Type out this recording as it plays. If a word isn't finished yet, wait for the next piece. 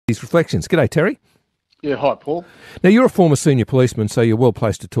These reflections. G'day, Terry. Yeah, hi, Paul. Now, you're a former senior policeman, so you're well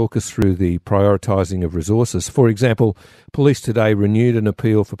placed to talk us through the prioritising of resources. For example, police today renewed an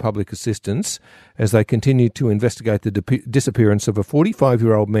appeal for public assistance as they continued to investigate the disappearance of a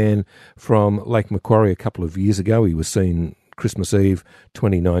 45-year-old man from Lake Macquarie a couple of years ago. He was seen Christmas Eve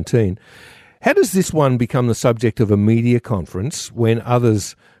 2019. How does this one become the subject of a media conference when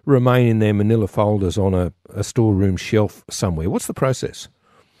others remain in their manila folders on a storeroom shelf somewhere? What's the process?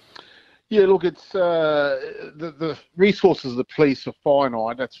 Yeah, look, it's the resources of the police are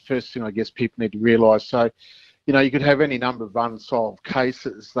finite. That's the first thing I guess people need to realise. So, you could have any number of unsolved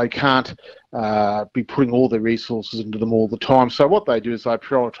cases. They can't be putting all their resources into them all the time. So what they do is they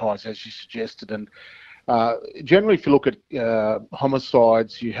prioritise, as you suggested. And generally, if you look at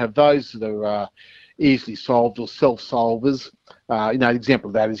homicides, you have those that are easily solved or self-solvers. The example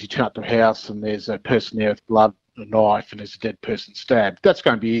of that is you turn up to a house and there's a person there with blood, a knife, and there's a dead person stabbed. That's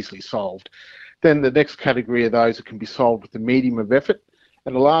going to be easily solved. Then the next category are those that can be solved with a medium of effort.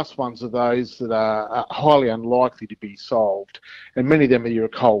 And the last ones are those that are highly unlikely to be solved. And many of them are your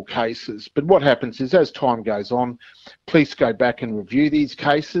cold cases. But what happens is as time goes on, police go back and review these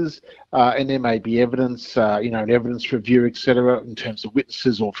cases, and there may be evidence, an evidence review, etc., in terms of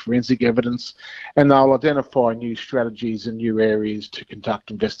witnesses or forensic evidence, and they'll identify new strategies and new areas to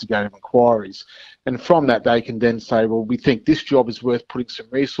conduct investigative inquiries. And from that, they can then say, well, we think this job is worth putting some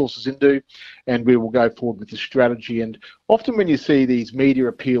resources into, and we will go forward with the strategy. And often when you see these media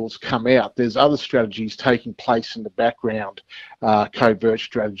appeals come out, there's other strategies taking place in the background, covert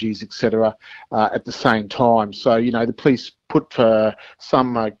strategies, etc., at the same time. So, the police put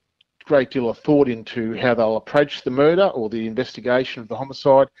some great deal of thought into how they'll approach the murder or the investigation of the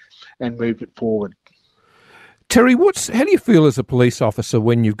homicide and move it forward. Terry, how do you feel as a police officer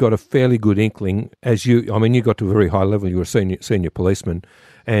when you've got a fairly good inkling, you got to a very high level, you were a senior policeman,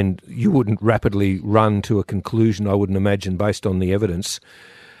 and you wouldn't rapidly run to a conclusion, I wouldn't imagine, based on the evidence.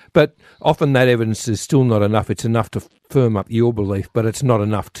 But often that evidence is still not enough. It's enough to firm up your belief, but it's not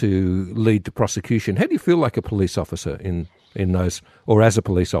enough to lead to prosecution. How do you feel like a police officer in those, or as a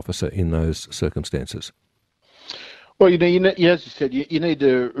police officer in those circumstances? Well, as you said, you need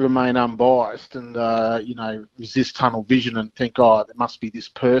to remain unbiased and, resist tunnel vision and think, there must be this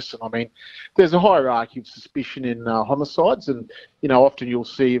person. I mean, there's a hierarchy of suspicion in homicides, and, often you'll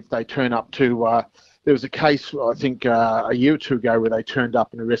see if they turn up to, there was a case, I think, a year or two ago where they turned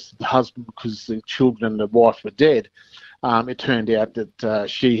up and arrested the husband because the children and the wife were dead. It turned out that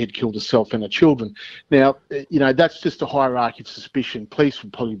she had killed herself and her children. Now, that's just a hierarchy of suspicion. Police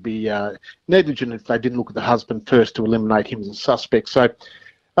would probably be negligent if they didn't look at the husband first to eliminate him as a suspect. So,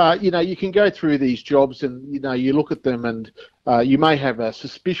 you can go through these jobs and, you look at them and you may have a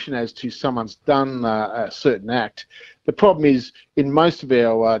suspicion as to someone's done a certain act. The problem is, in most of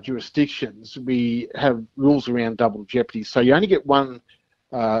our jurisdictions, we have rules around double jeopardy. So you only get one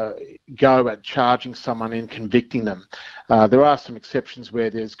go at charging someone and convicting them. There are some exceptions where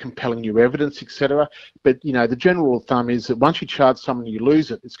there's compelling new evidence, etc. But, the general rule of thumb is that once you charge someone and you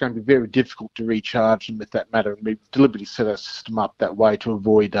lose it, it's going to be very difficult to recharge them with that matter. And we've deliberately set our system up that way to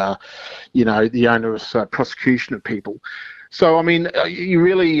avoid, the onerous prosecution of people. So, you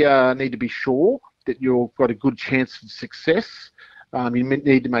really need to be sure that you've got a good chance of success. You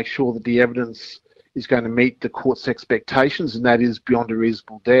need to make sure that the evidence is going to meet the court's expectations, and that is beyond a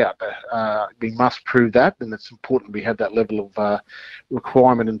reasonable doubt. We must prove that, and it's important we have that level of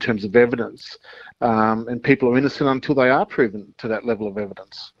requirement in terms of evidence. And people are innocent until they are proven to that level of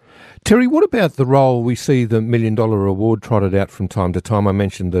evidence. Terry, what about the role we see the $1 million reward trotted out from time to time? I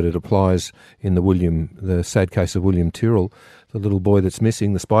mentioned that it applies in the sad case of William Tyrrell, the little boy that's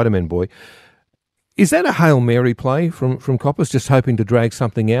missing, the Spider-Man boy. Is that a Hail Mary play from coppers, just hoping to drag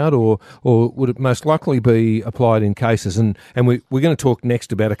something out, or would it most likely be applied in cases? And we're going to talk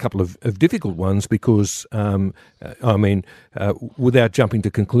next about a couple of difficult ones because, without jumping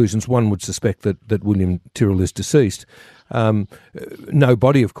to conclusions, one would suspect that William Tyrrell is deceased. No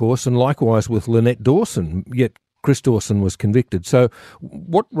body, of course, and likewise with Lynette Dawson, yet Chris Dawson was convicted. So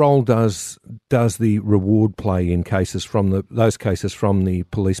what role does the reward play in cases those cases from the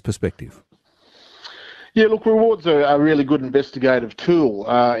police perspective? Yeah, look, rewards are a really good investigative tool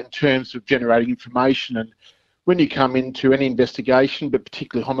in terms of generating information. And when you come into any investigation, but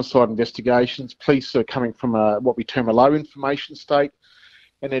particularly homicide investigations, police are coming from what we term a low information state,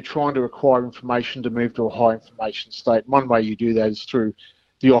 and they're trying to acquire information to move to a high information state. One way you do that is through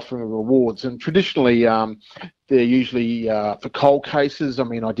the offering of rewards. And traditionally, they're usually for cold cases.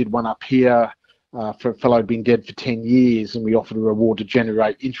 I did one up here for a fellow who'd been dead for 10 years, and we offered a reward to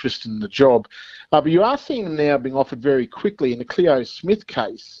generate interest in the job. But you are seeing them now being offered very quickly. In the Cleo Smith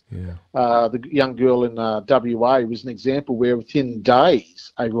case, the young girl in WA was an example where within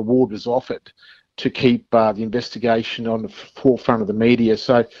days a reward was offered to keep the investigation on the forefront of the media.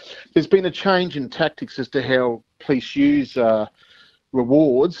 So there's been a change in tactics as to how police use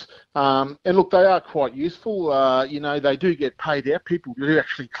rewards. And look, they are quite useful. They do get paid out. People do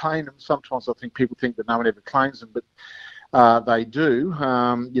actually claim them. Sometimes I think people think that no one ever claims them, but they do.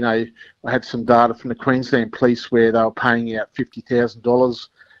 I had some data from the Queensland Police where they were paying out $50,000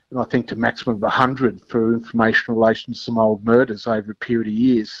 and I think to maximum of 100 for information in relation to some old murders over a period of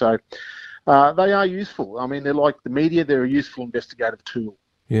years. So they are useful. I mean, they're like the media. They're a useful investigative tool.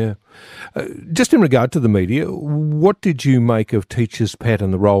 Yeah. Just in regard to the media, what did you make of Teachers Pat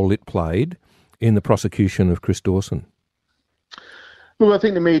and the role it played in the prosecution of Chris Dawson? Well, I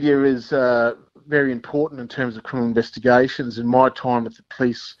think the media is very important in terms of criminal investigations. In my time with the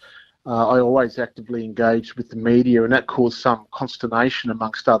police, I always actively engaged with the media, and that caused some consternation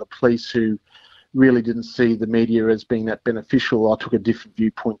amongst other police who really didn't see the media as being that beneficial. I took a different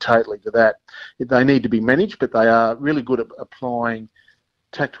viewpoint totally to that. They need to be managed, but they are really good at applying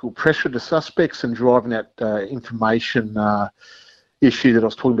tactical pressure to suspects and driving that information issue that I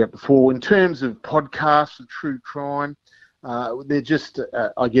was talking about before. In terms of podcasts and true crime, they're just,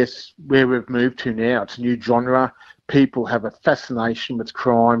 I guess, where we've moved to now. It's a new genre. People have a fascination with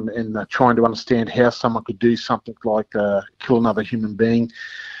crime and trying to understand how someone could do something like kill another human being.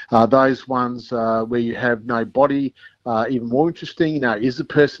 Those ones where you have no body, even more interesting. Is the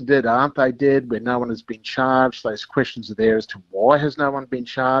person dead? Aren't they dead? Where no one has been charged. Those questions are there as to why has no one been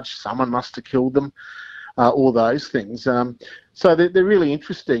charged? Someone must have killed them. All those things. So they're really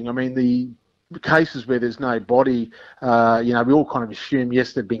interesting. I mean, the cases where there's no body, we all kind of assume,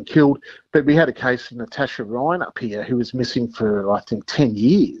 yes, they've been killed. But we had a case of Natasha Ryan up here who was missing for, I think, 10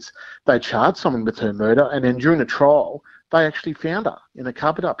 years. They charged someone with her murder, and then during the trial, they actually found her in a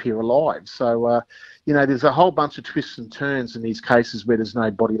cupboard up here alive. So, there's a whole bunch of twists and turns in these cases where there's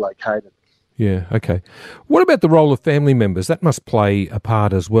no body located. Yeah, okay. What about the role of family members? That must play a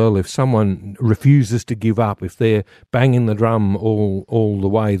part as well. If someone refuses to give up, if they're banging the drum all the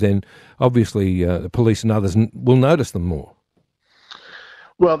way, then obviously the police and others will notice them more.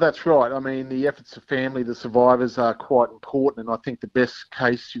 Well, that's right. I mean, the efforts of family, the survivors are quite important, and I think the best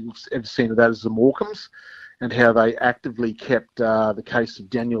case you've ever seen of that is the Morecambes, and how they actively kept the case of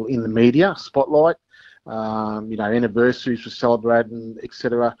Daniel in the media spotlight. Anniversaries were celebrated,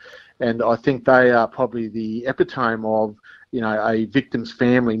 etc. And I think they are probably the epitome of, a victim's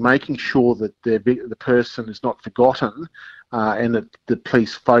family making sure that the person is not forgotten, and that the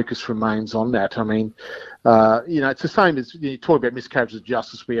police focus remains on that. I mean, it's the same as you talk about miscarriages of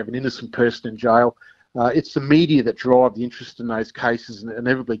justice. We have an innocent person in jail. It's the media that drive the interest in those cases, and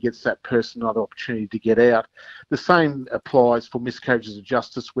inevitably gets that person another opportunity to get out. The same applies for miscarriages of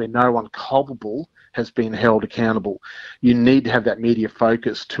justice where no one culpable has been held accountable. You need to have that media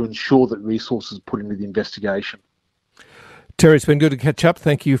focus to ensure that resources are put into the investigation. Terry, it's been good to catch up.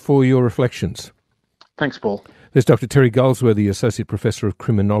 Thank you for your reflections. Thanks, Paul. There's Dr. Terry Goldsworthy, Associate Professor of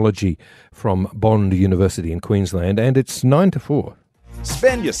Criminology from Bond University in Queensland, and it's 9 to 4.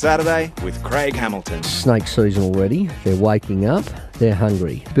 Spend your Saturday with Craig Hamilton. Snake season already. They're waking up. They're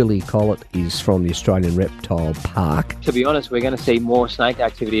hungry. Billy Collett is from the Australian Reptile Park. To be honest, we're going to see more snake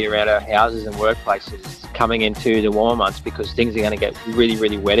activity around our houses and workplaces coming into the warmer months because things are going to get really,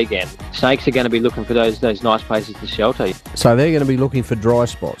 really wet again. Snakes are going to be looking for those nice places to shelter. So they're going to be looking for dry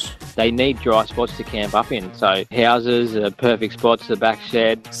spots. They need dry spots to camp up in. So houses are perfect spots, the back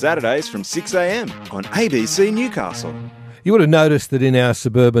shed. Saturdays from 6 a.m. on ABC Newcastle. You would have noticed that in our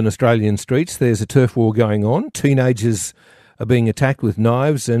suburban Australian streets there's a turf war going on. Teenagers are being attacked with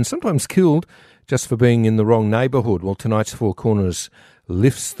knives and sometimes killed just for being in the wrong neighbourhood. Well, tonight's Four Corners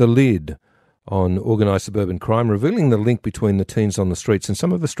lifts the lid on organised suburban crime, revealing the link between the teens on the streets and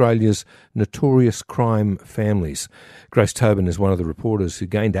some of Australia's notorious crime families. Grace Tobin is one of the reporters who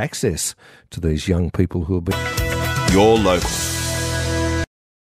gained access to these young people who have been... Your local.